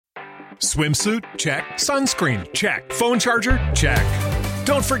Swimsuit? Check. Sunscreen? Check. Phone charger? Check.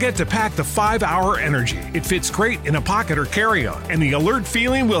 Don't forget to pack the 5-Hour Energy. It fits great in a pocket or carry-on, and the alert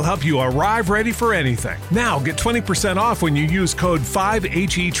feeling will help you arrive ready for anything. Now get 20% off when you use code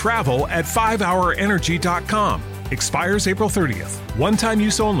 5HETRAVEL at 5hourenergy.com. Expires April 30th. One-time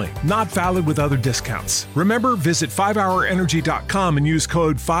use only. Not valid with other discounts. Remember, visit 5hourenergy.com and use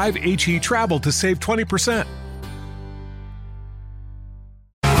code 5HETRAVEL to save 20%.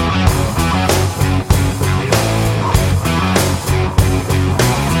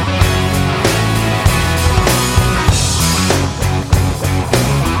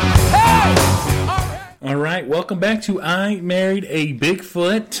 All right, welcome back to I Married a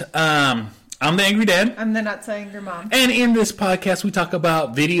Bigfoot. I'm the Angry Dad. I'm the Not So Angry Mom. And in this podcast, we talk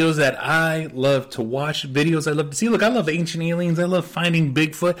about videos that I love to watch, videos I love to see. Look, I love ancient aliens. I love finding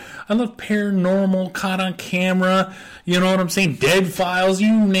Bigfoot. I love paranormal, caught on camera. You know what I'm saying? Dead files,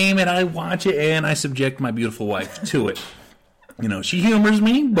 you name it, I watch it, and I subject my beautiful wife to it. You know, she humors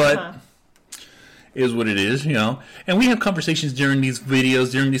me, but... is what it is, you know. And we have conversations during these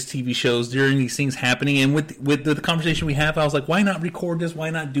videos, during these TV shows, during these things happening. And with the conversation we have, I was like, why not record this? Why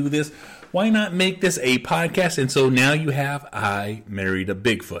not do this? Why not make this a podcast? And so now you have I Married a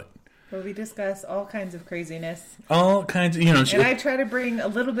Bigfoot. Where we discuss all kinds of craziness. All kinds of, you know. And I try to bring a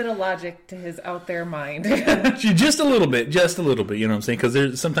little bit of logic to his out there mind. Just a little bit, you know what I'm saying?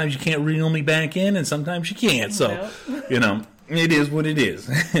 Because sometimes you can't reel me back in and sometimes you can't. So, you know. It is what it is.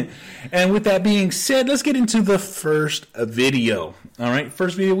 And with that being said, let's get into the first video. All right,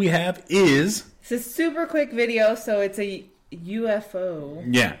 first video we have is... It's a super quick video, so it's a UFO.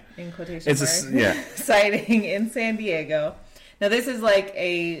 Yeah. In quotation marks. Sighting in San Diego. Now, this is like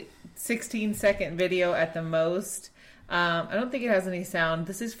a 16-second video at the most. I don't think it has any sound.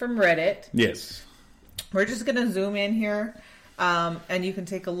 This is from Reddit. Yes. We're just going to zoom in here, and you can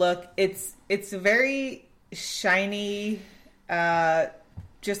take a look. It's a very shiny...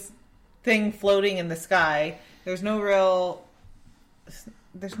 just thing floating in the sky. There's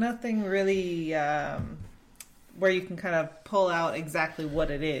nothing really where you can kind of pull out exactly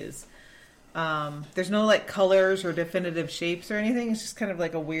what it is. There's no like colors or definitive shapes or anything. It's just kind of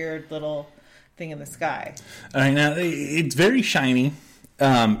like a weird little thing in the sky. All right, now it's very shiny.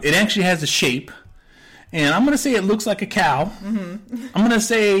 It actually has a shape, and I'm going to say it looks like a cow. Mm-hmm. I'm going to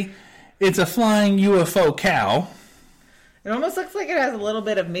say it's a flying UFO cow. It almost looks like it has a little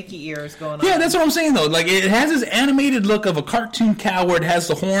bit of Mickey ears going on. Yeah, that's what I'm saying, though. Like, it has this animated look of a cartoon cow where it has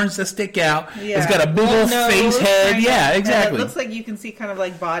the horns that stick out. Yeah. It's got a big old face head. Yeah, exactly. It looks like you can see kind of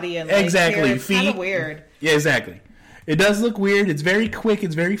like body and legs. Exactly. It's kind of weird. Yeah, exactly. It does look weird. It's very quick.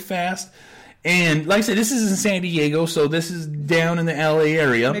 It's very fast. And like I said, this is in San Diego, so this is down in the LA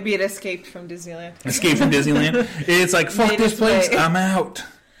area. Maybe it escaped from Disneyland. Escaped from Disneyland. It's like, fuck this place. I'm out.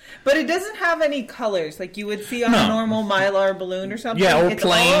 But it doesn't have any colors like you would see on a normal Mylar balloon or something. Yeah, or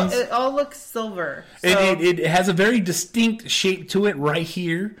planes. It all looks silver. So. It has a very distinct shape to it right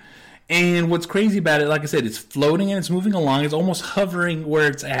here. And what's crazy about it, like I said, it's floating and it's moving along. It's almost hovering where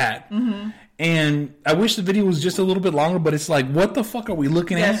it's at. Mm-hmm. And I wish the video was just a little bit longer, but it's like, what the fuck are we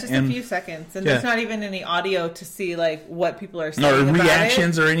looking at? It's just a few seconds. And there's not even any audio to see like what people are saying or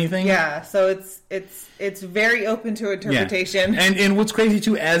reactions or anything. Yeah, so it's very open to interpretation. Yeah. And what's crazy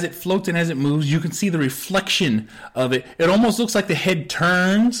too, as it floats and as it moves, you can see the reflection of it. It almost looks like the head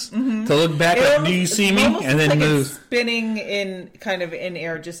turns to look back like, do you see me? And then like moves. It's spinning in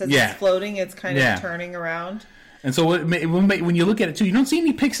air, just as it's floating, it's kind of turning around. And so when you look at it too, you don't see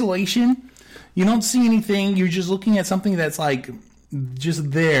any pixelation. You don't see anything. You're just looking at something that's like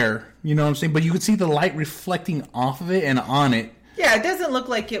just there. You know what I'm saying? But you can see the light reflecting off of it and on it. Yeah, it doesn't look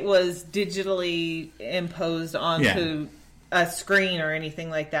like it was digitally imposed onto a screen or anything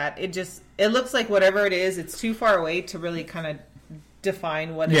like that. It looks like whatever it is, it's too far away to really kind of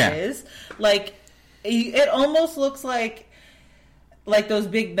define what it is. Like, it almost looks like those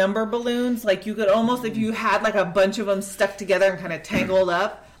big number balloons. Like, you could almost, if you had like a bunch of them stuck together and kind of tangled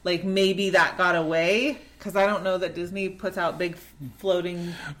up, like maybe that got away. Because I don't know that Disney puts out big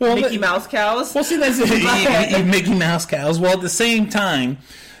floating Mickey Mouse cows. Well, see, that's Mickey Mouse cows. Well, at the same time,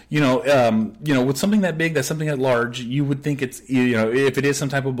 you know, with something that big, that's something that large, you would think it's, you know, if it is some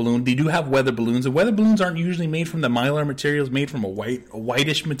type of balloon, they do have weather balloons. And weather balloons aren't usually made from the Mylar materials, made from a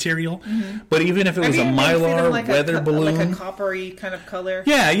whitish material. Mm-hmm. But even if it was a Mylar like weather balloon, like a coppery kind of color.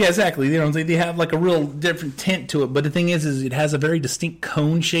 Yeah, exactly. You know, they have like a real different tint to it. But the thing is it has a very distinct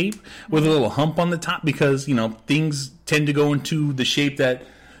cone shape with a little hump on the top because, you know, things tend to go into the shape that,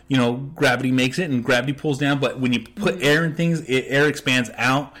 you know, gravity makes it and gravity pulls down. But when you put air in things, air expands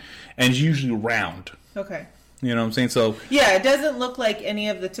out and it's usually round. Okay. You know what I'm saying? So yeah, it doesn't look like any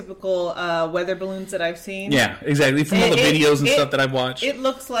of the typical weather balloons that I've seen. Yeah, exactly. From all the videos and stuff that I've watched. It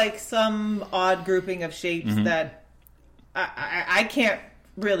looks like some odd grouping of shapes that I can't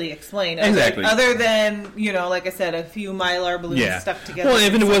really explain. Exactly. Other than, like I said, a few Mylar balloons stuck together. Well,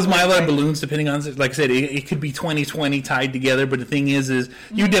 even if it was Mylar balloons, depending on, like I said, it could be 20/20 tied together. But the thing is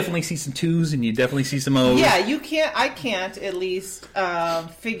you definitely see some 2s and you definitely see some O's. Yeah, I can't at least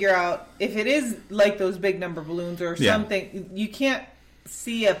figure out if it is like those big number balloons or something. You can't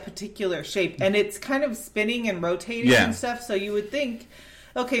see a particular shape, and it's kind of spinning and rotating and stuff. So you would think,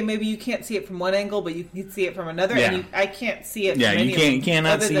 okay, maybe you can't see it from one angle, but you can see it from another, and I can't see it. Yeah, from you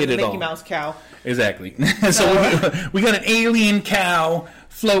cannot see it at all. Mickey Mouse cow. Exactly. So we got an alien cow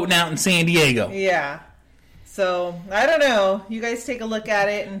floating out in San Diego. Yeah. So I don't know. You guys take a look at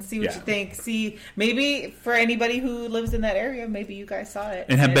it and see what you think. See, maybe for anybody who lives in that area, maybe you guys saw it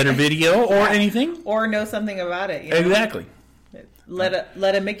and have better video or anything, or know something about it. Exactly.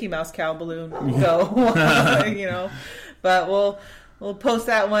 Let a Mickey Mouse cow balloon go. But we'll post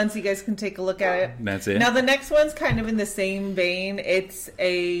that one so you guys can take a look at it. That's it. Now the next one's kind of in the same vein. It's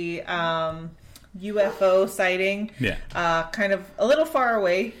a UFO sighting. Yeah. Kind of a little far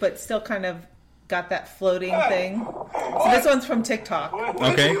away, but still kind of got that floating thing. So this one's from TikTok.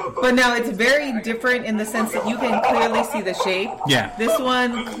 Okay. But now it's very different in the sense that you can clearly see the shape. Yeah. This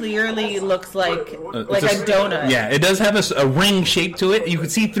one clearly looks like a donut. Yeah, it does have a ring shape to it. You can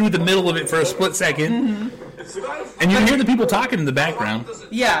see through the middle of it for a split second. Mm-hmm. And you can hear the people talking in the background.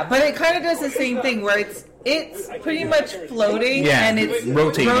 Yeah, but it kind of does the same thing where it's pretty much floating and it's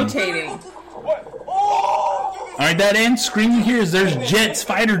rotating. All right, that end screen you hear is there's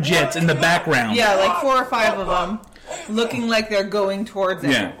fighter jets in the background. Yeah, like 4 or 5 of them, looking like they're going towards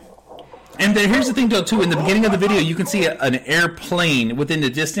it. Yeah. And here's the thing, though, too. In the beginning of the video, you can see an airplane within the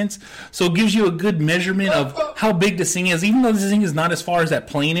distance. So it gives you a good measurement of how big this thing is. Even though this thing is not as far as that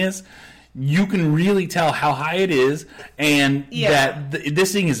plane is, you can really tell how high it is and that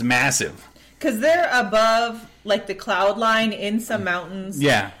this thing is massive. Because they're above, like, the cloud line in some mountains.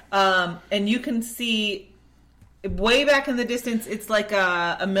 Yeah. And you can see way back in the distance, it's like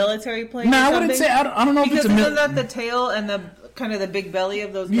a military plane. No, I wouldn't say. I don't know if it's a military. Because isn't that the tail and the kind of the big belly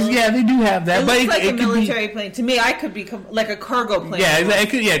of those? Yeah, they do have that. It looks like a military plane. To me, I could be like a cargo plane. Yeah, it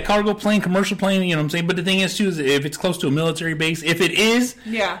could. Yeah, cargo plane, commercial plane. You know what I'm saying? But the thing is, too, is if it's close to a military base, if it is,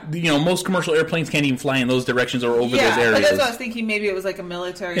 most commercial airplanes can't even fly in those directions or over those areas. Yeah, but that's what I was thinking. Maybe it was like a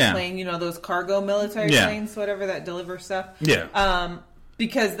military plane. Those cargo military planes, whatever that deliver stuff. Yeah.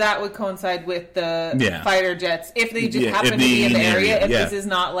 Because that would coincide with the fighter jets if they just happen to be in the area. If this is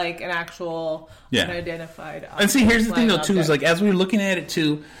not like an actual unidentified object. And see, here's the thing, though, too, is like as we're looking at it,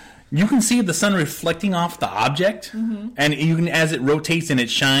 too, you can see the sun reflecting off the object, and you can as it rotates and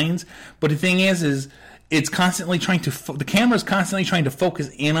it shines. But the thing is it's constantly trying to the camera's constantly trying to focus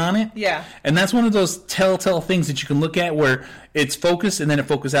in on it. Yeah. And that's one of those telltale things that you can look at where it's focused and then it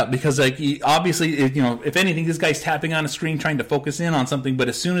focuses out because obviously if anything this guy's tapping on a screen trying to focus in on something, but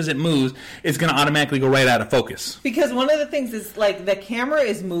as soon as it moves it's going to automatically go right out of focus. Because one of the things is like the camera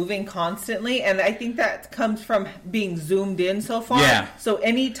is moving constantly, and I think that comes from being zoomed in so far. Yeah. So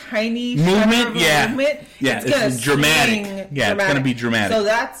any tiny movement, it's dramatic. Yeah, it's going to be dramatic. So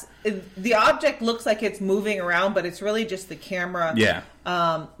that's the object looks like it's moving around, but it's really just the camera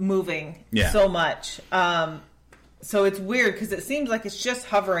moving so much. So it's weird because it seems like it's just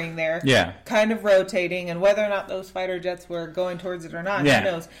hovering there, kind of rotating, and whether or not those fighter jets were going towards it or not, who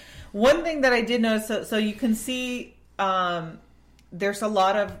knows. One thing that I did notice, so you can see there's a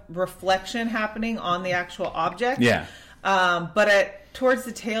lot of reflection happening on the actual object. Yeah. But towards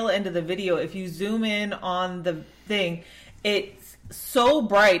the tail end of the video, if you zoom in on the thing, it's so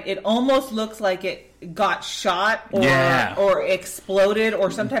bright it almost looks like it got shot or exploded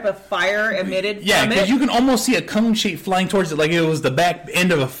or some type of fire emitted from it. Yeah, because you can almost see a cone shape flying towards it like it was the back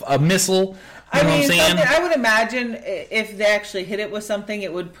end of a missile. You know what I'm saying? I would imagine if they actually hit it with something,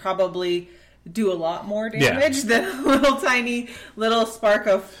 it would probably do a lot more damage than a little spark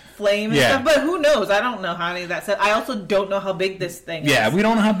of flame and stuff. But who knows? I don't know how any of that stuff. I also don't know how big this thing is. Yeah, we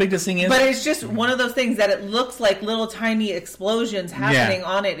don't know how big this thing is. But it's just one of those things that it looks like little tiny explosions happening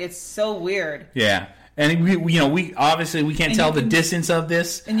on it. It's so weird. Yeah. And we obviously we can't tell the distance of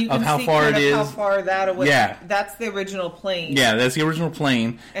this, and you can of how see far kind it is. How far that away? Yeah, that's the original plane. Yeah, that's the original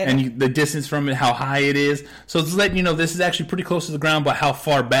plane, and the distance from it, how high it is. So it's letting you know this is actually pretty close to the ground, but how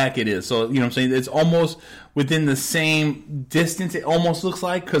far back it is. So what I'm saying, it's almost within the same distance. It almost looks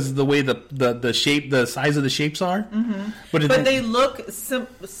like because of the way the shape, the size of the shapes are. Mm-hmm. But they look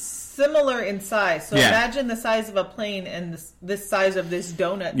similar in size. So imagine the size of a plane and this size of this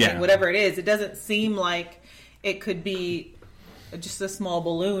donut thing, whatever it is. It doesn't seem like it could be just a small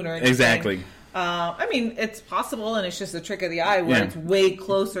balloon or anything. Exactly. I mean, it's possible, and it's just a trick of the eye where it's way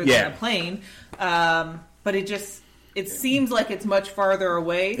closer than a plane. But it seems like it's much farther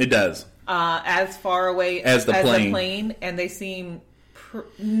away. It does. As far away as the plane. And they seem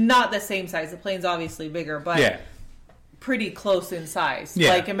not the same size. The plane's obviously bigger, but pretty close in size. Yeah.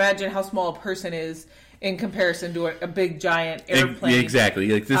 Like, imagine how small a person is in comparison to a big, giant airplane. Exactly.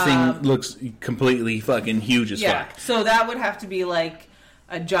 Like, this thing looks completely fucking huge as fuck. So that would have to be like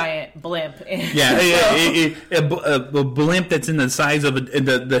a giant blimp. A blimp that's in the size of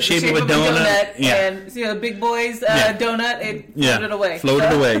the shape of a donut. And the big boy's donut, it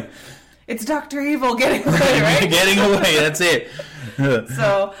floated away. Away. It's Dr. Evil getting away, right? Getting away, that's it.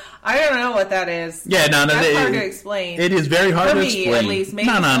 So, I don't know what that is. Yeah, that's hard to explain. It is very hard to explain. At least.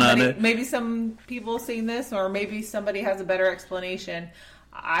 Maybe some people have seen this, or maybe somebody has a better explanation.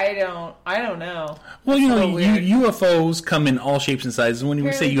 I don't know. Well, UFOs come in all shapes and sizes. When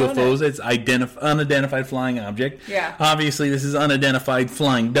we say UFOs, it's unidentified flying object. Yeah. Obviously, this is unidentified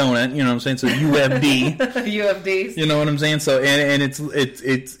flying donut. You know what I'm saying? So UFD. UFDs. You know what I'm saying? So and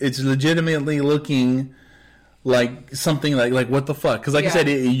it's legitimately looking like something like what the fuck? Because like I said,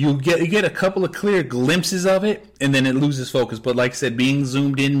 you get a couple of clear glimpses of it, and then it loses focus. But like I said, being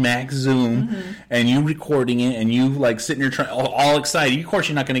zoomed in, max zoom, and you recording it, and you like sitting there all excited. Of course,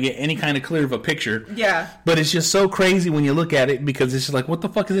 you're not going to get any kind of clear of a picture. Yeah. But it's just so crazy when you look at it, because it's just like, what the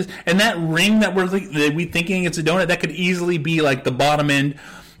fuck is this? And that ring that we thinking it's a donut, that could easily be like the bottom end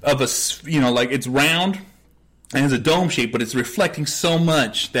of like it's round. And it's a dome shape, but it's reflecting so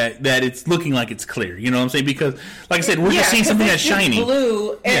much that it's looking like it's clear. You know what I'm saying? Because, like I said, we're just seeing something that's shiny.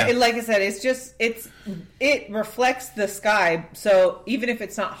 Blue, and like I said, it reflects the sky. So even if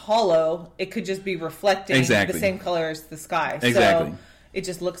it's not hollow, it could just be reflecting the same color as the sky. Exactly. So it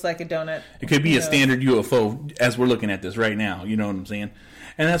just looks like a donut. It could be a standard UFO as we're looking at this right now. You know what I'm saying?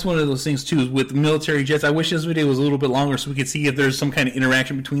 And that's one of those things, too, with military jets. I wish this video was a little bit longer so we could see if there's some kind of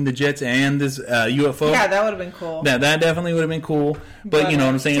interaction between the jets and this UFO. Yeah, that would have been cool. That definitely would have been cool. But you know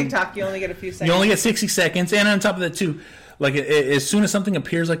what I'm saying? TikTok, you only get a few seconds. You only get 60 seconds. And on top of that, too, like as soon as something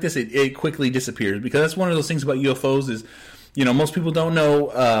appears like this, it quickly disappears. Because that's one of those things about UFOs is, most people don't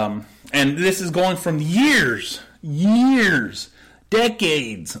know. And this is going from years,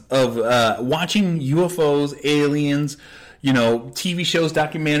 decades of watching UFOs, aliens, TV shows,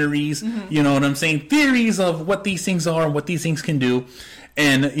 documentaries, you know what I'm saying? Theories of what these things are and what these things can do.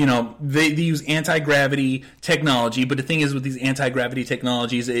 And, they use anti-gravity technology. But the thing is with these anti-gravity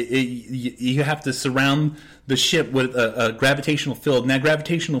technologies, you have to surround the ship with a gravitational field. And that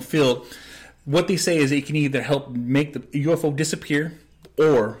gravitational field, what they say is it can either help make the UFO disappear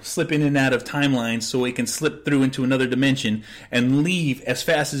or slip in and out of timelines so it can slip through into another dimension and leave as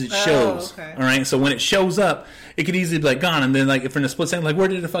fast as it shows. Okay. All right, so when it shows up, it could easily be like gone, and then like if in a split second, like where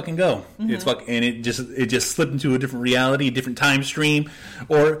did it fucking go? It's and it just slipped into a different reality, a different time stream,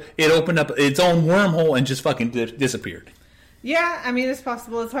 or it opened up its own wormhole and just fucking disappeared. Yeah, I mean it's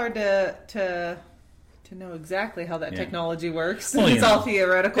possible. It's hard to know exactly how that technology works. Well, it's all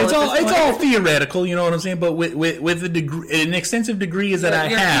theoretical. It's all theoretical, you know what I'm saying? But with an extensive degree is that I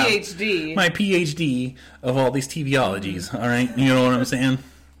have PhD. My PhD of all these TVologies. All right, you know what I'm saying?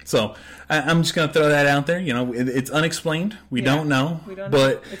 So I'm just going to throw that out there. It's unexplained. We don't know.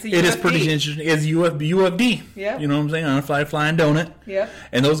 But it is pretty interesting. It's UFD. Yeah. You know what I'm saying? Unidentified flying donut. Yeah.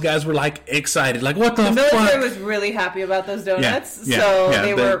 And those guys were like excited. Like, what the fuck? The military was really happy about those donuts. Yeah.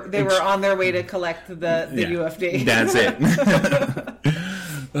 So they were on their way to collect the UFD. That's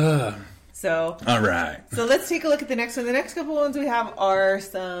it. So, all right. So let's take a look at the next one. The next couple ones we have are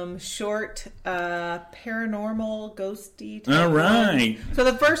some short paranormal ghosty type all right. ones. So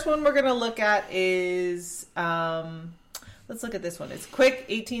the first one we're going to look at is let's look at this one. It's quick,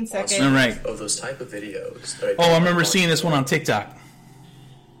 18 seconds. All right. Of those type of videos. I remember seeing this one on TikTok.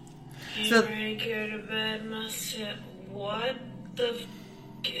 So, ready to go to bed, what the f***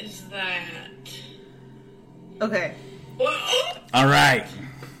 is that? Okay. All right.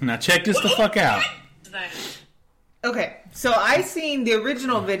 Now check this the fuck out. Okay, so I seen the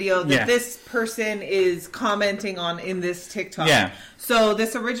original video that this person is commenting on in this TikTok. Yeah. So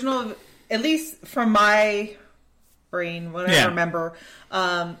this original, at least from my brain, what I remember,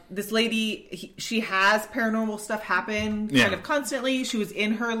 this lady, she has paranormal stuff happen kind of constantly. She was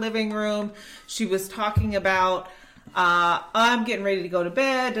in her living room. She was talking about I'm getting ready to go to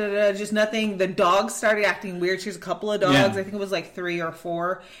bed. Just nothing. The dogs started acting weird. She has a couple of dogs. Yeah. I think it was like 3 or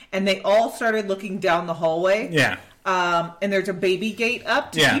 4. And they all started looking down the hallway. Yeah. And there's a baby gate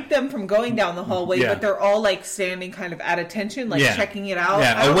up to keep them from going down the hallway, but they're all like standing kind of at attention, like checking it out.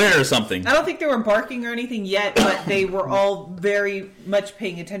 Yeah, aware of something. I don't think they were barking or anything yet, but they were all very much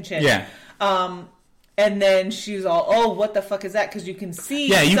paying attention. Yeah. And then she's all, oh, what the fuck is that? Because you can see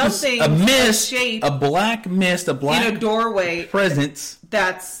something, can, a mist, shape, a black mist, a black in a doorway presence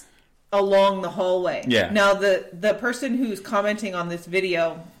that's along the hallway. Yeah. Now the person who's commenting on this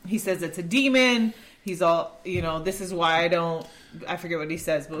video, he says it's a demon. He's all, this is why I forget what he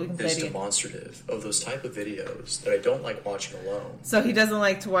says, but we can play it. It's demonstrative of those type of videos that I don't like watching alone. So he doesn't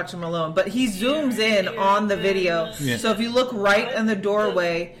like to watch them alone, but he zooms in on the video. Yeah. So if you look right in the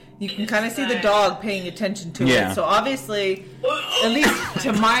doorway, you can kind of see the dog paying attention to it. So obviously, at least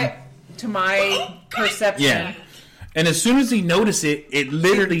to my perception. Yeah. And as soon as he noticed it, it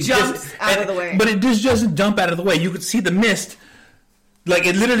literally jumps out of the way. But it just doesn't jump out of the way. You could see the mist. Like,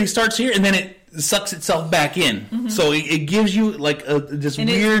 it literally starts here, and then it sucks itself back in. Mm-hmm. So it gives you, like, this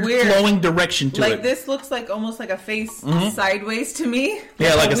weird flowing direction to it. Like, this looks like almost like a face sideways to me.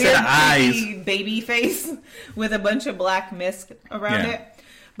 Yeah, like a set of eyes. Baby face with a bunch of black mist around it.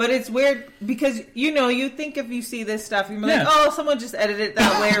 But it's weird because, you think if you see this stuff, you're like, oh, someone just edited it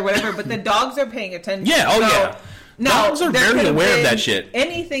that way or whatever. But the dogs are paying attention. Yeah, Now, dogs are very aware of that shit.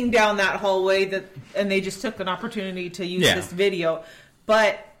 Anything down that hallway and they just took an opportunity to use this video.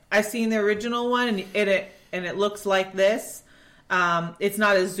 But I've seen the original one, and it looks like this. It's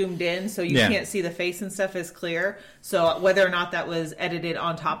not as zoomed in, so you can't see the face and stuff as clear. So whether or not that was edited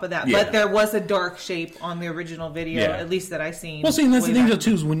on top of that, but there was a dark shape on the original video, at least that I seen. Well, see, and that's the thing though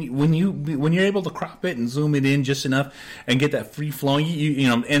too is when you're able to crop it and zoom it in just enough and get that free flowing,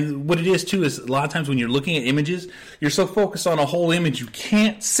 and what it is too is a lot of times when you're looking at images, you're so focused on a whole image you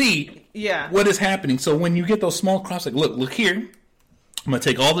can't see what is happening. So when you get those small crops, like look here. I'm going to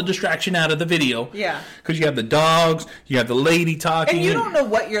take all the distraction out of the video. Yeah. Because you have the dogs, you have the lady talking. And you don't know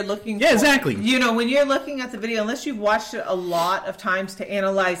what you're looking for. Yeah, exactly. When you're looking at the video, unless you've watched it a lot of times to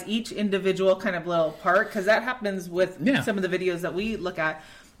analyze each individual kind of little part, because that happens with some of the videos that we look at.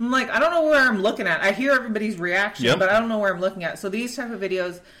 I'm like, I don't know where I'm looking at. I hear everybody's reaction, but I don't know where I'm looking at. So these type of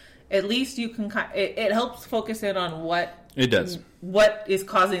videos, at least you can, it helps focus in on what it does. What is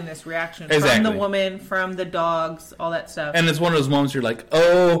causing this reaction from the woman, from the dogs, all that stuff. And it's one of those moments you're like,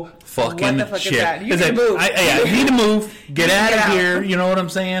 oh, fucking what the fuck shit. Is that? You need to move. You need to move. Get out of here. You know what I'm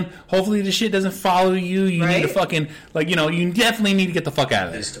saying? Hopefully this shit doesn't follow you. You need to fucking, you definitely need to get the fuck out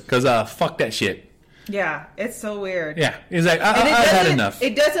of this. Because fuck that shit. Yeah, it's so weird. Yeah, it's like, I've had enough.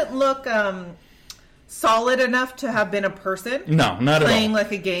 It doesn't look solid enough to have been a person. No, not at all. Playing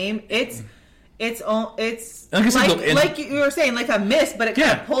like a game. It's like you were saying, like a mist, but it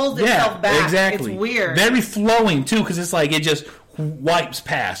kind of pulls itself back. Exactly. It's weird. Very flowing too, because it's like it just wipes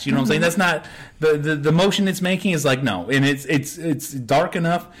past. You know what I'm saying? That's not the motion it's making is like no, and it's dark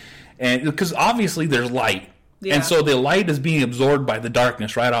enough, and because obviously there's light, and so the light is being absorbed by the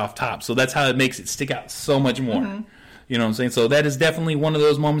darkness right off top. So that's how it makes it stick out so much more. Mm-hmm. You know what I'm saying? So that is definitely one of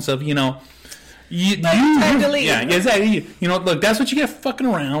those moments of time to leave. Yeah, exactly. Look, that's what you get for fucking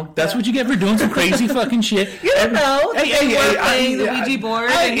around. That's what you get for doing some crazy fucking shit. You don't know. Playing the Ouija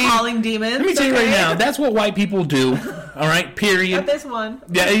board and calling demons. Let me tell you right now, that's what white people do. All right, period. Not this one.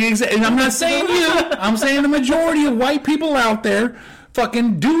 Yeah, exactly. And I'm not saying you. I'm saying the majority of white people out there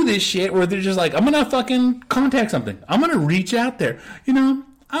fucking do this shit where they're just like, I'm going to fucking contact something. I'm going to reach out there.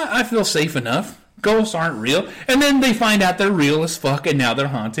 I feel safe enough. Ghosts aren't real. And then they find out they're real as fuck, and now they're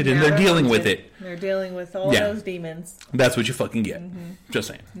haunted, and they're dealing with it. They're dealing with all those demons. That's what you fucking get. Mm-hmm. Just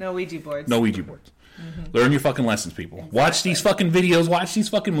saying. No Ouija boards. No Ouija boards. Mm-hmm. Learn your fucking lessons, people. Exactly. Watch these fucking videos, watch these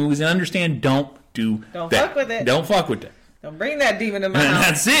fucking movies, and understand don't fuck with it. Don't fuck with it. Don't bring that demon in my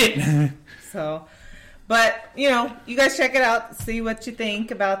house. That's it. So, but, you guys check it out, see what you think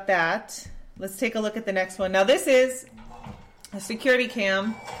about that. Let's take a look at the next one. Now, this is a security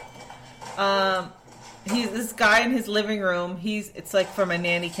cam. He's this guy in his living room. It's like from a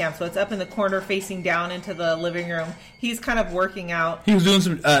nanny cam, so it's up in the corner facing down into the living room. He's kind of working out. He was doing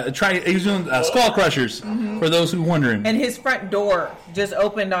some skull crushers for those who are wondering. And his front door just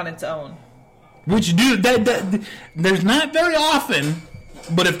opened on its own. Which there's not very often,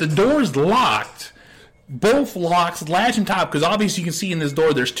 but if the door's locked, both locks, latch and top, because obviously you can see in this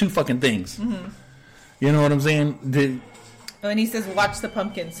door there's two fucking things. Mm-hmm. You know what I'm saying? And he says, "Watch the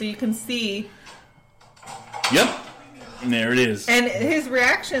pumpkin," so you can see. Yep. And there it is. And his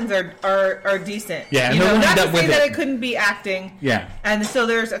reactions are decent. Yeah. Not to say that it couldn't be acting. Yeah. And so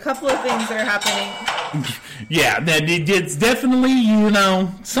there's a couple of things that are happening. Yeah, it's definitely,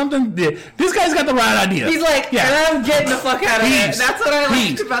 something. This guy's got the right idea. He's like, and I'm getting the fuck out of here. That's what I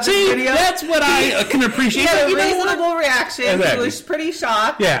liked about this video. That's what I can appreciate. He had a reasonable reaction. Exactly. He was pretty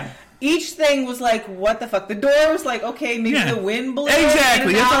shocked. Yeah. Each thing was like, what the fuck? The door was like, okay, maybe the wind blew.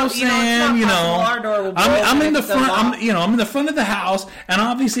 Exactly. That's what I'm saying. Our door will blow. I'm in the front. I'm in the front of the house, and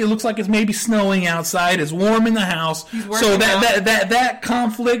obviously it looks like it's maybe snowing outside. It's warm in the house, so that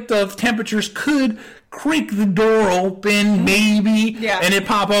conflict of temperatures could creak the door open, maybe, and it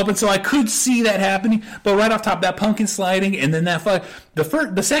pop open. So I could see that happening. But right off top, that pumpkin sliding, and then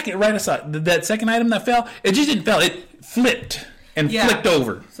the second right aside, that second item that fell, it just didn't fall. It flipped. And flipped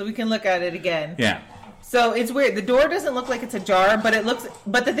over. So we can look at it again. Yeah. So it's weird. The door doesn't look like it's ajar, but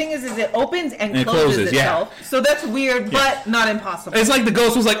the thing is it opens and closes itself. Yeah. So that's weird, but not impossible. It's like the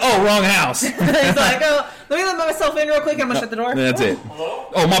ghost was like, oh, wrong house. He's like, oh, let me let myself in real quick. I'm going to shut the door. That's it.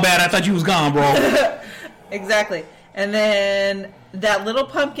 Oh, my bad. I thought you was gone, bro. Exactly. And then that little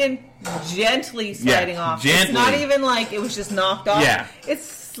pumpkin gently sliding off. Gently. It's not even like it was just knocked off. Yeah. It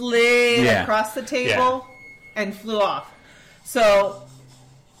slid across the table and flew off. So,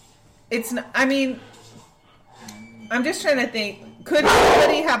 it's not, I mean, I'm just trying to think, could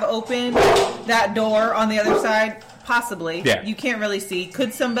somebody have opened that door on the other side? Possibly. Yeah. You can't really see.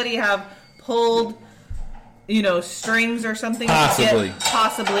 Could somebody have pulled, strings or something? Possibly.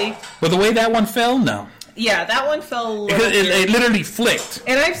 Possibly. But the way that one fell, no. Yeah, that one fell. It literally flicked.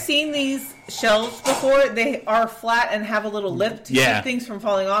 And I've seen these shelves before. They are flat and have a little lip to keep things from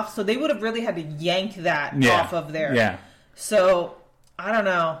falling off. So they would have really had to yank that off of there. Yeah. So, I don't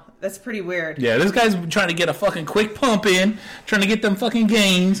know. That's pretty weird. Yeah, this guy's trying to get a fucking quick pump in, trying to get them fucking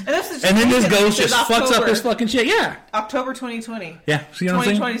gains. And then this ghost just fucks up his fucking shit. Yeah. October 2020. Yeah. See what I'm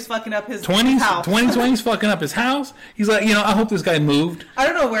saying? 2020's fucking up his house. 2020's fucking up his house. He's like, I hope this guy moved. I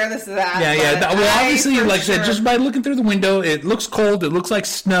don't know where this is at. Yeah. Well, obviously, like I said, just by looking through the window, it looks cold. It looks like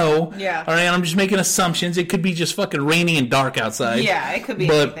snow. Yeah. All right, I'm just making assumptions. It could be just fucking rainy and dark outside. Yeah, it could be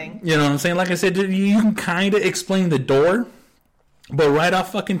anything. You know what I'm saying? Like I said, you can kind of explain the door. But right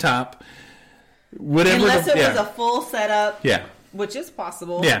off fucking top, whatever. Unless it was a full setup. Yeah. Which is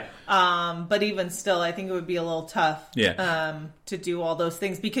possible. Yeah. But even still, I think it would be a little tough. Yeah. To do all those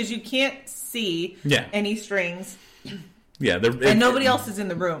things because you can't see any strings. Yeah. And nobody else is in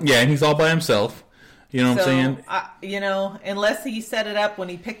the room. Yeah, and he's all by himself. You know what I'm saying? Unless he set it up when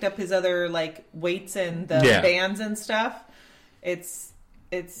he picked up his other weights and the bands and stuff, it's.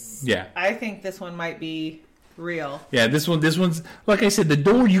 Yeah. I think this one might be real. Yeah, this one's like I said, the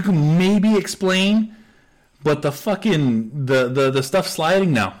door you can maybe explain, but the fucking the stuff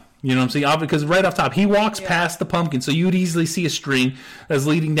sliding, no. You know what I'm saying? Because right off top, he walks past the pumpkin, so you would easily see a string that's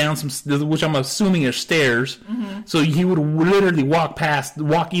leading down which I'm assuming are stairs. Mm-hmm. So he would literally walk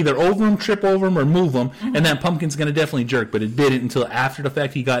either over him, trip over him, or move him, and that pumpkin's going to definitely jerk. But it didn't until after the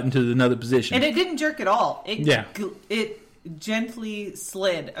fact he got into another position. And it didn't jerk at all. It gently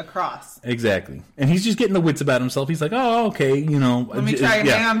slid across. Exactly. And he's just getting the wits about himself. He's like, oh, okay, Let me try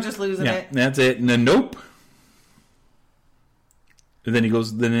again. I'm just losing it. That's it. And then, nope. And then he goes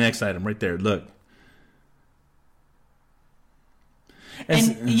to the next item right there. Look.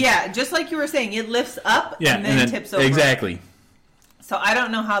 And just like you were saying, it lifts up and then tips over. Exactly. So I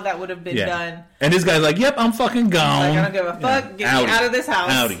don't know how that would have been done. And this guy's like, yep, I'm fucking gone. I don't give a fuck. Get me out of this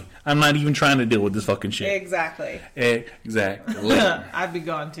house. Howdy. I'm not even trying to deal with this fucking shit. Exactly. I'd be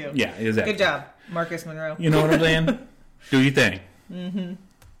gone too. Yeah, exactly. Good job, Marcus Monroe. You know what I'm saying? Do your thing. Mm-hmm.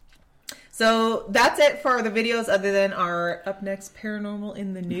 So that's it for the videos other than our up next Paranormal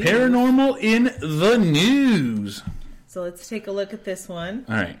in the News. Paranormal in the News. So let's take a look at this one.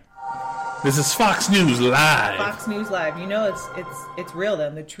 All right. This is Fox News Live. Fox News Live. It's real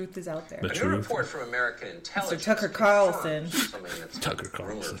then. The truth is out there. A new report from American Intelligence. Mr. Tucker Carlson. Something that's been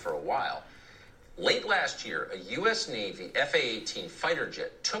rumored for a while. Late last year, a U.S. Navy F-A-18 fighter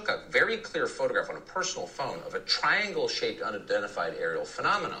jet took a very clear photograph on a personal phone of a triangle-shaped unidentified aerial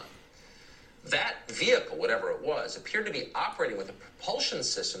phenomenon. That vehicle, whatever it was, appeared to be operating with a propulsion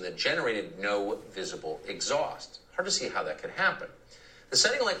system that generated no visible exhaust. Hard to see how that could happen. The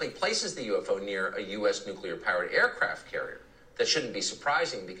sighting likely places the UFO near a U.S. nuclear-powered aircraft carrier. That shouldn't be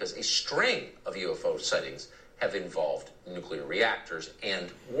surprising because a string of UFO sightings have involved nuclear reactors and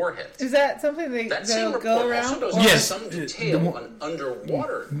warheads. Is that something they'll go around? Also goes some detail on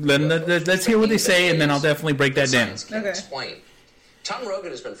underwater. Let's hear what they say, and then I'll definitely break that down. Can explain. Tom Rogan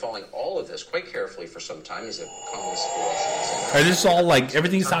has been following all of this quite carefully for some time. He's a columnist for Washington. Is this all like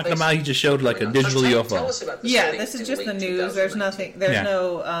everything he's talking about? He just showed like a digital UFO. Tell us about this. Yeah, this is just the news. There's nothing. There's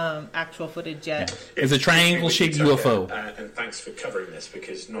no actual footage yet. Yeah. It's a triangle-shaped UFO. And thanks for covering this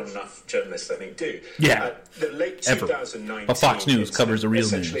because not enough journalists, I think, do. Yeah. The late 2019. But Fox News covers the real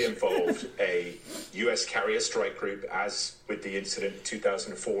news. Essentially involved a U.S. carrier strike group, as with the incident in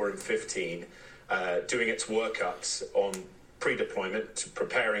 2004 and 15, doing its workups on pre-deployment,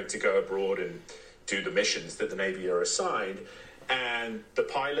 preparing to go abroad and do the missions that the Navy are assigned. And the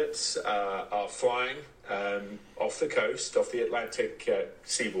pilots are flying off the coast, off the Atlantic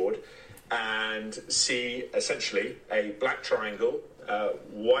seaboard, and see essentially a black triangle,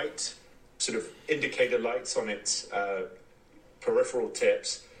 white sort of indicator lights on its peripheral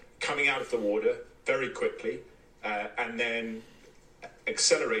tips, coming out of the water very quickly, and then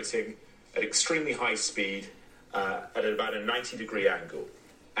accelerating at extremely high speed at about a 90-degree angle.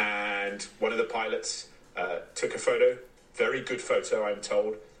 And one of the pilots took a photo, very good photo, I'm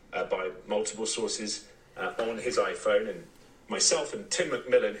told, by multiple sources on his iPhone. And myself and Tim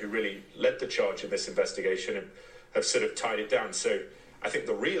McMillan, who really led the charge in this investigation, have sort of tied it down. So I think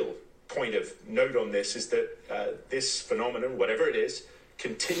the real point of note on this is that this phenomenon, whatever it is,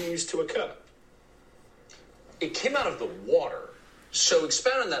 continues to occur. It came out of the water. So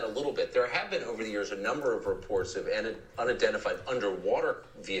expand on that a little bit. There have been over the years a number of reports of unidentified underwater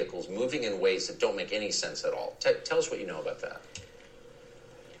vehicles moving in ways that don't make any sense at all. Tell us what you know about that.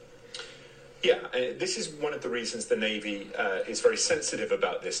 Yeah, this is one of the reasons the Navy is very sensitive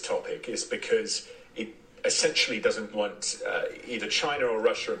about this topic, is because it essentially doesn't want either China or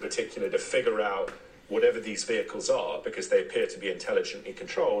Russia in particular to figure out whatever these vehicles are, because they appear to be intelligently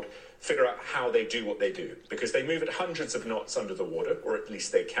controlled, figure out how they do what they do. Because they move at hundreds of knots under the water, or at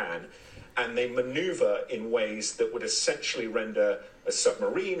least they can, and they maneuver in ways that would essentially render a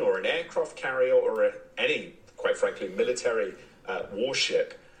submarine or an aircraft carrier or any, quite frankly, military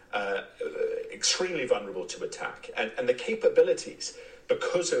warship extremely vulnerable to attack. And the capabilities,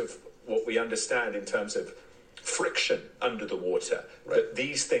 because of what we understand in terms of friction under the water, right, that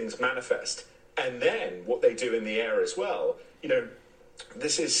these things manifest. And then what they do in the air as well, you know,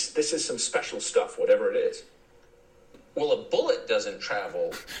 this is some special stuff, whatever it is. Well, a bullet doesn't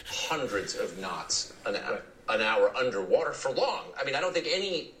travel hundreds of knots an hour underwater for long. I mean, I don't think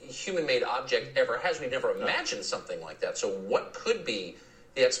any human-made object ever has. We've never imagined something like that. So what could be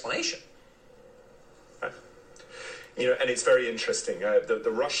the explanation? Right. You know, and it's very interesting.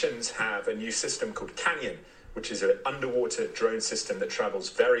 The Russians have a new system called Canyon, which is an underwater drone system that travels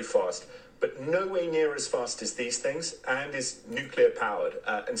very fast, but nowhere near as fast as these things, and is nuclear powered.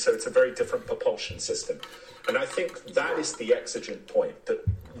 And so it's a very different propulsion system. And I think that is the exigent point, that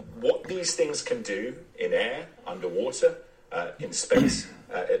what these things can do in air, underwater, in space,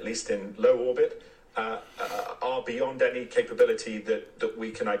 at least in low orbit, are beyond any capability that we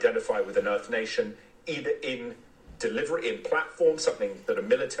can identify with an Earth nation, either in delivery, in platform, something that a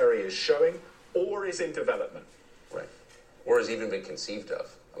military is showing, or is in development. Right. Or has even been conceived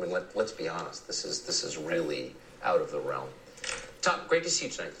of. I mean, let's be honest. This is really out of the realm. Tom, great to see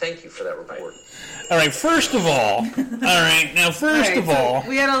you tonight. Thank you for that report. All right, first of all,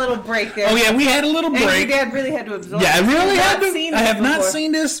 we had a little break there. Oh yeah, we had a little break. And your dad really had to absorb. Yeah, I really had to. I have not before.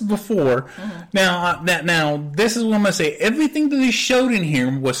 seen this before. Mm-hmm. Now, this is what I'm going to say. Everything that they showed in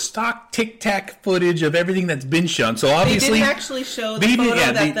here was stock Tic Tac footage of everything that's been shown. So obviously, they didn't actually show the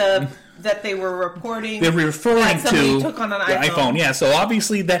photo that they were reporting. They're referring to took on an the iPhone. Yeah, so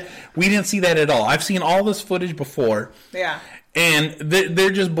obviously that we didn't see that at all. I've seen all this footage before. Yeah. And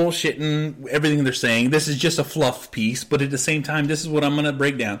they're just bullshitting everything they're saying. This is just a fluff piece, but at the same time, this is what I'm going to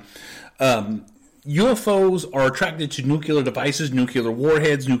break down. UFOs are attracted to nuclear devices, nuclear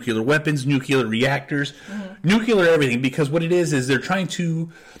warheads, nuclear weapons, nuclear reactors, nuclear everything, because what it is they're trying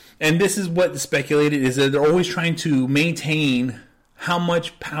to, and this is what is speculated, is that they're always trying to maintain how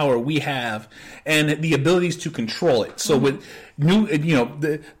much power we have and the abilities to control it. So with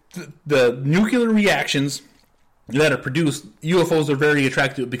the nuclear reactions that are produced, UFOs are very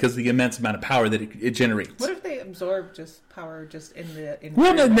attractive because of the immense amount of power that it generates. What if they absorb just power just in the...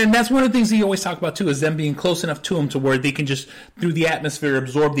 Well, then that's one of the things you always talk about, too, is them being close enough to them to where they can just, through the atmosphere,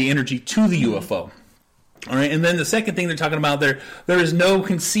 absorb the energy to the UFO. All right, and then the second thing they're talking about there is no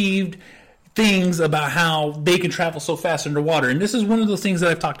conceived things about how they can travel so fast underwater. And this is one of those things that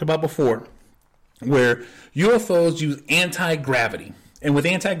I've talked about before, where UFOs use anti-gravity. And with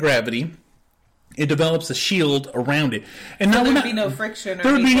anti-gravity, it develops a shield around it. And so there'd be no friction.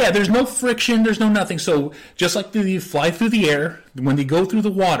 There's no friction, there's no nothing. So just like they fly through the air, when they go through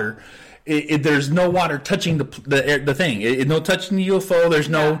the water, there's no water touching the thing. No touching the UFO. There's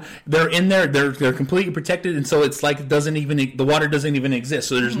no. They're in there. They're completely protected, and so it's like the water doesn't even exist.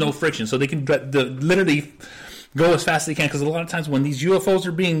 So there's no friction. So they can literally go as fast as they can, because a lot of times when these UFOs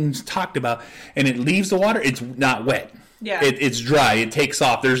are being talked about and it leaves the water, it's not wet. Yeah, it's dry. It takes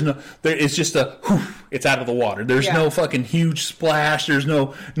off. It's just a whew, it's out of the water. There's no fucking huge splash. There's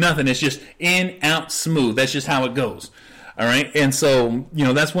nothing. It's just in, out, smooth. That's just how it goes. All right, and so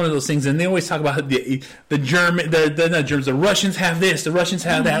that's one of those things. And they always talk about the Russians have this, the Russians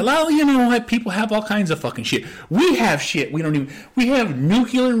have that. Well, you know what? People have all kinds of fucking shit. We have shit. We have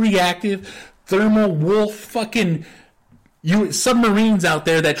nuclear reactive, thermal wolf fucking submarines out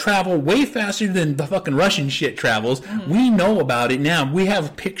there that travel way faster than the fucking Russian shit travels. We know about it now. We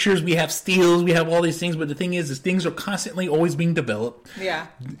have pictures, we have steels, we have all these things, but the thing is things are constantly always being developed. Yeah.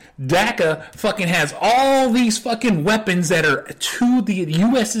 DACA fucking has all these fucking weapons that are to the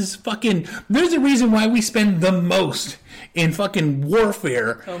US's fucking... There's a reason why we spend the most in fucking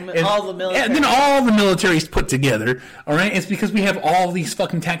warfare. All the military. And then all the military's put together, all right? It's because we have all these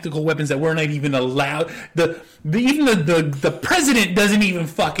fucking tactical weapons that we're not even allowed. Even the president doesn't even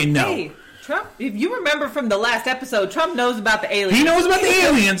fucking know. Hey, Trump, if you remember from the last episode, Trump knows about the aliens. He knows about the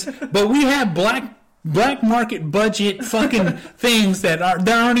aliens, but we have black market budget fucking things that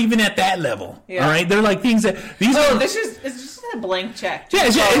aren't even at that level. Yeah. All right, they're like things that it's just a blank check. Yeah,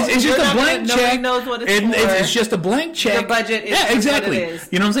 it's just a blank check. Nobody knows what it's for. It's just a blank check. The budget is exactly. what it is.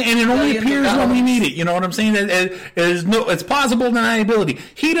 You know what I'm saying? And it only appears when we need it. You know what I'm saying? It's plausible deniability.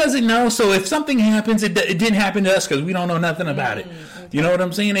 He doesn't know, so if something happens, it didn't happen to us because we don't know nothing about it. Okay. You know what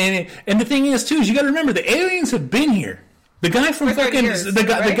I'm saying? And the thing is too, is you got to remember the aliens have been here. The guy from fucking years, the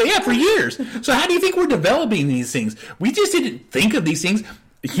guy, right? For years. So how do you think we're developing these things? We just didn't think of these things.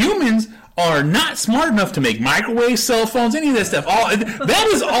 Humans are not smart enough to make microwaves, cell phones, any of that stuff. That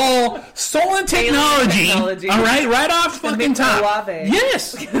is all stolen technology. All right off fucking top.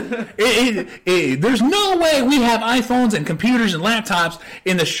 Yes. There's no way we have iPhones and computers and laptops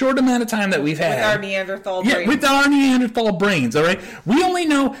in the short amount of time that we've had. With our Neanderthal brains. Yeah, with our Neanderthal brains. All right. We only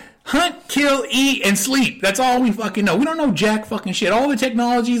know hunt, kill, eat, and sleep. That's all we fucking know. We don't know jack fucking shit. All the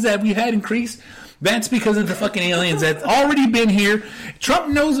technologies that we've had increased, that's because of the fucking aliens that's already been here. Trump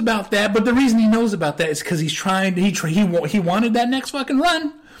knows about that, but the reason he knows about that is because he's trying. He wanted that next fucking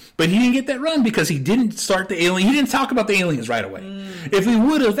run, but he didn't get that run because he didn't start the alien. He didn't talk about the aliens right away. If he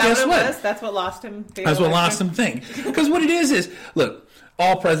would have, guess what? That's what lost him. That's what lost him. Because what it is look.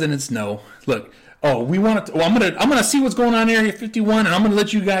 All presidents know. Look. Oh, we want to. Well, I'm gonna see what's going on in Area 51, and I'm gonna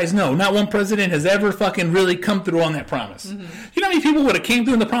let you guys know. Not one president has ever fucking really come through on that promise. You know how many people would have came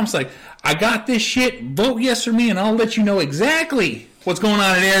through on the promise like, I got this shit. Vote yes for me, and I'll let you know exactly what's going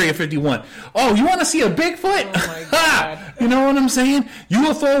on in Area 51. Oh, you want to see a Bigfoot? Oh my God. You know what I'm saying?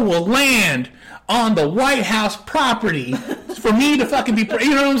 UFO will land on the White House property for me to fucking be.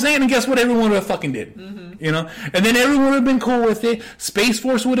 You know what I'm saying? And guess what? Everyone would have fucking did. You know, and then everyone would have been cool with it. Space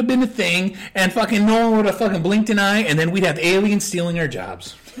Force would have been a thing, and fucking no one would have fucking blinked an eye, and then we'd have aliens stealing our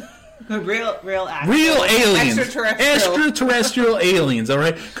jobs. Real aliens, extraterrestrial aliens. All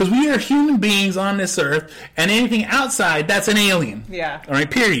right, because we are human beings on this earth, and anything outside, that's an alien. Yeah. All right.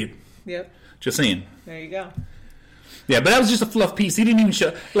 Period. Yep. Just saying. There you go. Yeah, but that was just a fluff piece. He didn't even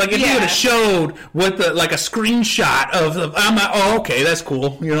show. Like, if he would have showed what a screenshot of I'm like, oh, okay, that's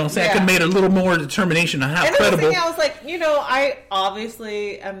cool. You know what I'm saying? I could have made a little more determination on how credible. I was like, I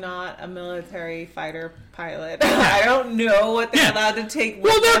obviously am not a military fighter pilot. I don't know what they're allowed to take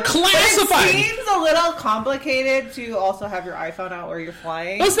with them. Well, they're classified. It seems a little complicated to also have your iPhone out where you're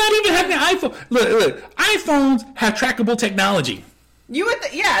flying. Let's not even have the iPhone. Look, iPhones have trackable technology. They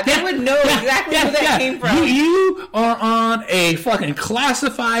would know exactly where that came from. You are on a fucking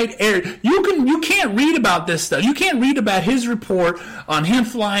classified area. You can't read about this stuff. You can't read about his report on him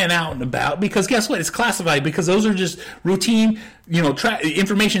flying out and about because guess what? It's classified because those are just routine,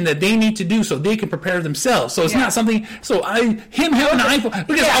 information that they need to do so they can prepare themselves. So it's not something. So him having an iPhone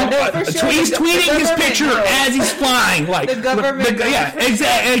because he's tweeting his picture as he's flying. Like the government.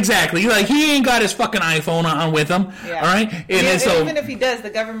 Exactly. Like he ain't got his fucking iPhone on with him. Yeah. All right. And so even if he does, the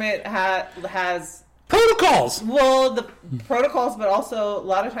government has protocols. Well, the protocols, but also a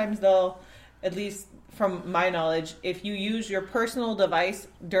lot of times they'll, at least from my knowledge, if you use your personal device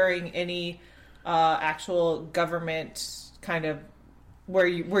during any actual government kind of where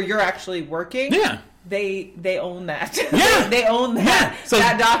you're actually working. Yeah. They own that. Yeah. They own that, So,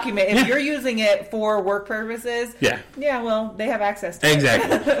 that document. If you're using it for work purposes, well, they have access to it.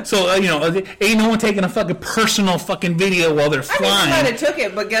 Exactly. So, ain't no one taking a fucking personal fucking video while they're flying. I might have took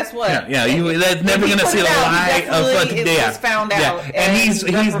it, but guess what? Yeah, that's never going to see the light of fucking day. It was found out. And he's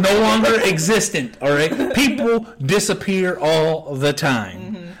no longer existent, all right? People disappear all the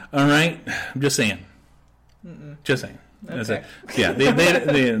time, all right? I'm just saying. Just saying. Okay.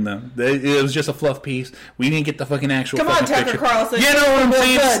 It was just a fluff piece. We didn't get the fucking actual. Come on, Tucker picture. Carlson. You know what I'm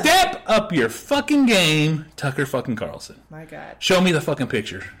saying? Good. Step up your fucking game, Tucker fucking Carlson. My God. Show me the fucking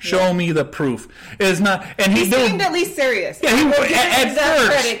picture. Show me the proof. It's not. And he seemed at least serious. Yeah, he at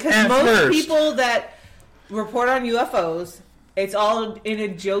first. Because most people that report on UFOs, it's all in a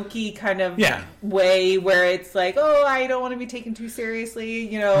jokey kind of way where it's like, oh, I don't want to be taken too seriously.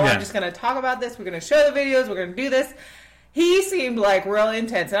 I'm just going to talk about this. We're going to show the videos. We're going to do this. He seemed like real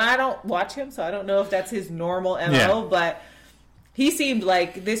intense. And I don't watch him, so I don't know if that's his normal MO, but he seemed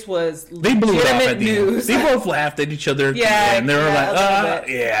like this was legitimate news. They both laughed at each other. Yeah. And they were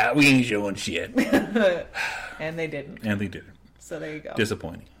like, we ain't showing shit. And they didn't. So there you go.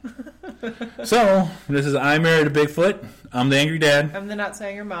 Disappointing. So, this is I Married a Bigfoot. I'm the Angry Dad. I'm the Not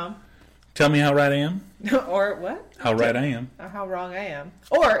Saying Your Mom. Tell me how right I am. Or what? How right I am. Or how wrong I am.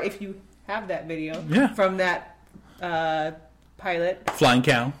 Or if you have that video from that pilot. Flying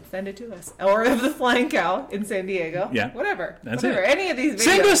cow. Send it to us. Or of the flying cow in San Diego. Yeah. Whatever. That's Whatever. it. Any of these videos.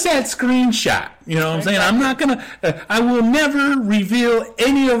 Send us that screenshot. You know what I'm saying? I'm not going to... I will never reveal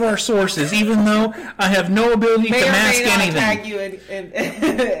any of our sources, even though I have no ability to mask anything. Tag you in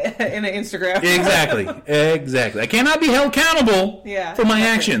an Instagram. Exactly. I cannot be held accountable for my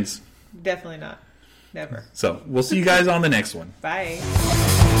actions. Definitely not. Never. So, we'll see you guys on the next one. Bye.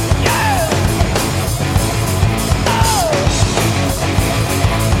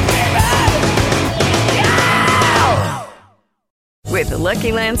 With the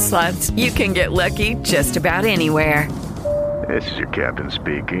Lucky Land Slots, you can get lucky just about anywhere. This is your captain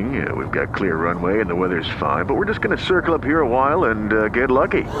speaking. We've got clear runway and the weather's fine, but we're just going to circle up here a while and get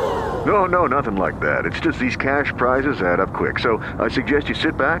lucky. No, nothing like that. It's just these cash prizes add up quick. So I suggest you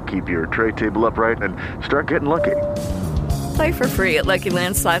sit back, keep your tray table upright, and start getting lucky. Play for free at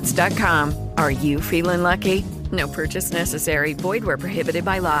LuckyLandSlots.com. Are you feeling lucky? No purchase necessary. Void where prohibited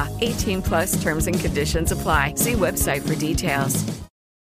by law. 18+ terms and conditions apply. See website for details.